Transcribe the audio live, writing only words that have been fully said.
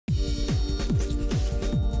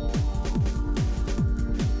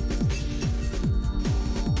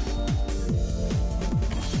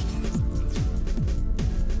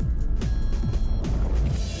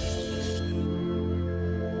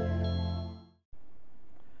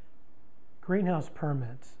greenhouse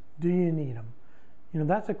permits, do you need them? You know,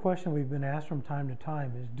 that's a question we've been asked from time to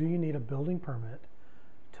time is, do you need a building permit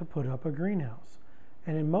to put up a greenhouse?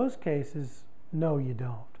 And in most cases, no, you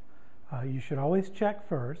don't. You should always check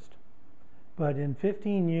first, but in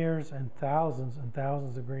 15 years and thousands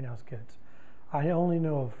of greenhouse kits, I only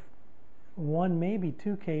know of one, maybe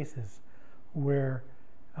two cases where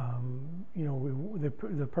you know,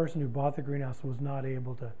 the person who bought the greenhouse was not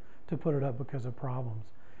able to put it up because of problems.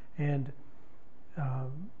 And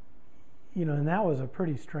you know, and that was a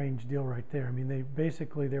pretty strange deal right there. I mean,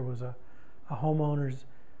 there was a homeowners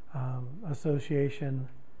association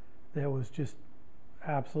that was just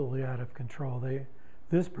absolutely out of control.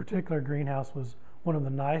 This particular greenhouse was one of the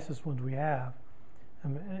nicest ones we have.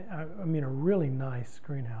 I mean, a really nice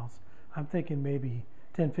greenhouse. I'm thinking maybe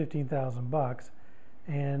 $10,000–15,000,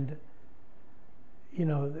 and you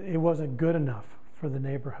know, it wasn't good enough for the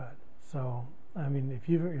neighborhood. So I mean, if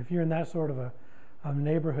you're in that sort of a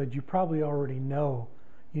neighborhood, you probably already know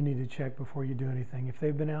you need to check before you do anything. If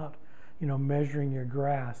they've been out, you know, measuring your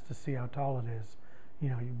grass to see how tall it is, you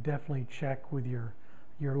know, you definitely check with your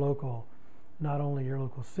local, not only your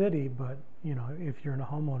local city, but you know, if you're in a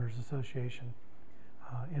homeowners association.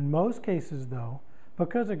 In most cases, though,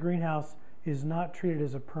 because a greenhouse is not treated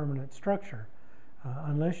as a permanent structure,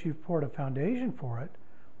 unless you've poured a foundation for it,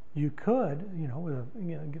 you could, you know,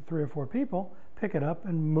 with get 3 or 4 people, pick it up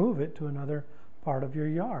and move it to another part of your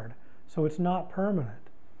yard. So it's not permanent.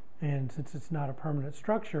 And since it's not a permanent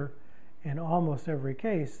structure, in almost every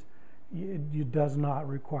case, it does not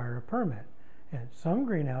require a permit. And some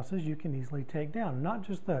greenhouses you can easily take down, not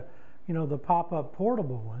just the, you know, the pop-up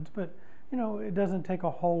portable ones, but you know, it doesn't take a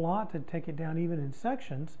whole lot to take it down even in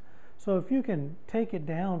sections. So if you can take it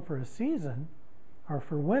down for a season or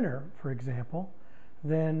for winter, for example,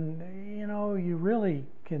 then, you know, you really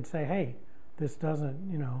can say, hey, this doesn't,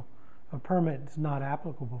 you know, a permit is not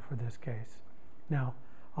applicable for this case. Now,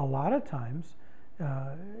 a lot of times,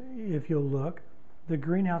 if you'll look, the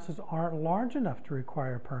greenhouses aren't large enough to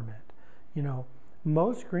require a permit. You know,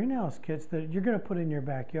 most greenhouse kits that you're going to put in your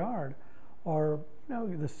backyard are, you know,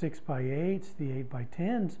 the 6x8s, the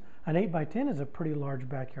 8x10s. An 8x10 is a pretty large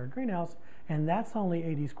backyard greenhouse, and that's only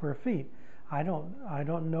 80 square feet. I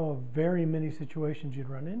don't know of very many situations you'd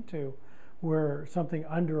run into where something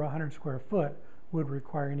under 100 square foot would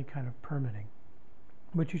require any kind of permitting.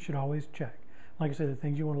 But you should always check. Like I said, the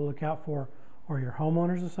things you want to look out for are your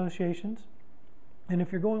homeowners associations. And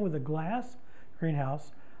if you're going with a glass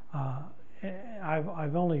greenhouse,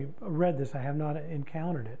 I've only read this, I have not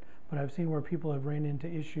encountered it, but I've seen where people have ran into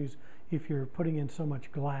issues if you're putting in so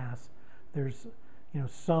much glass. There's, you know,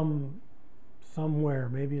 somewhere,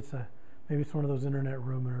 maybe it's one of those internet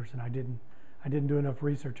rumors, and I didn't do enough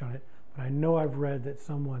research on it, but I know I've read that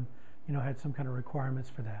someone, you know, had some kind of requirements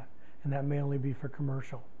for that, and that may only be for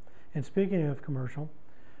commercial. And speaking of commercial,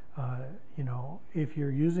 you know, if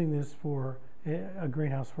you're using this for a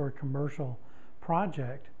greenhouse for a commercial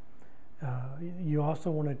project, you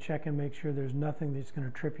also want to check and make sure there's nothing that's going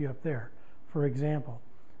to trip you up there. For example,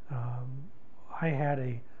 I had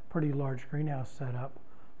a pretty large greenhouse set up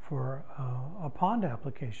for a pond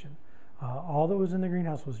application. All that was in the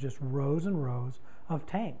greenhouse was just rows and rows of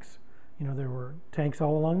tanks. You know, there were tanks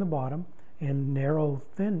all along the bottom and narrow,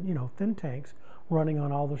 thin tanks running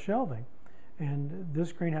on all the shelving. And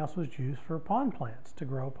this greenhouse was used for pond plants, to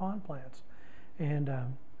grow pond plants. And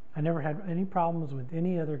I never had any problems with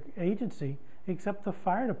any other agency except the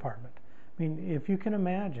fire department. I mean, if you can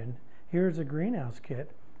imagine, here's a greenhouse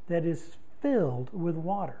kit that is filled with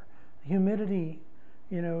water. Humidity,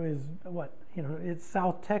 you know, is what? You know, it's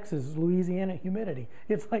South Texas, Louisiana humidity.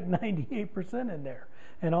 It's like 98% in there.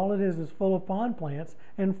 And all it is full of pond plants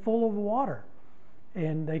and full of water.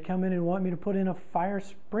 And they come in and want me to put in a fire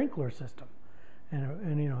sprinkler system.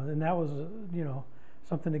 And you know, and that was, you know,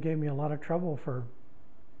 something that gave me a lot of trouble for,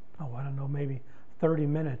 oh, I don't know, maybe 30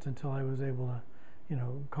 minutes until I was able to, you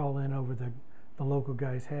know, call in over the local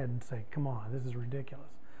guy's head and say, come on, this is ridiculous.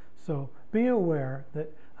 So be aware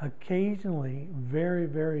that occasionally, very,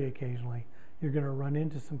 very occasionally, you're going to run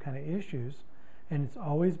into some kind of issues, and it's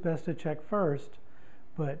always best to check first.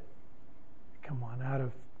 But come on, out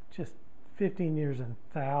of just 15 years and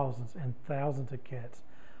thousands of kits,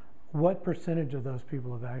 what percentage of those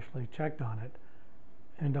people have actually checked on it?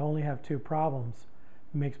 And to only have 2 problems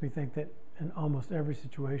makes me think that in almost every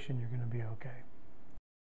situation you're going to be okay.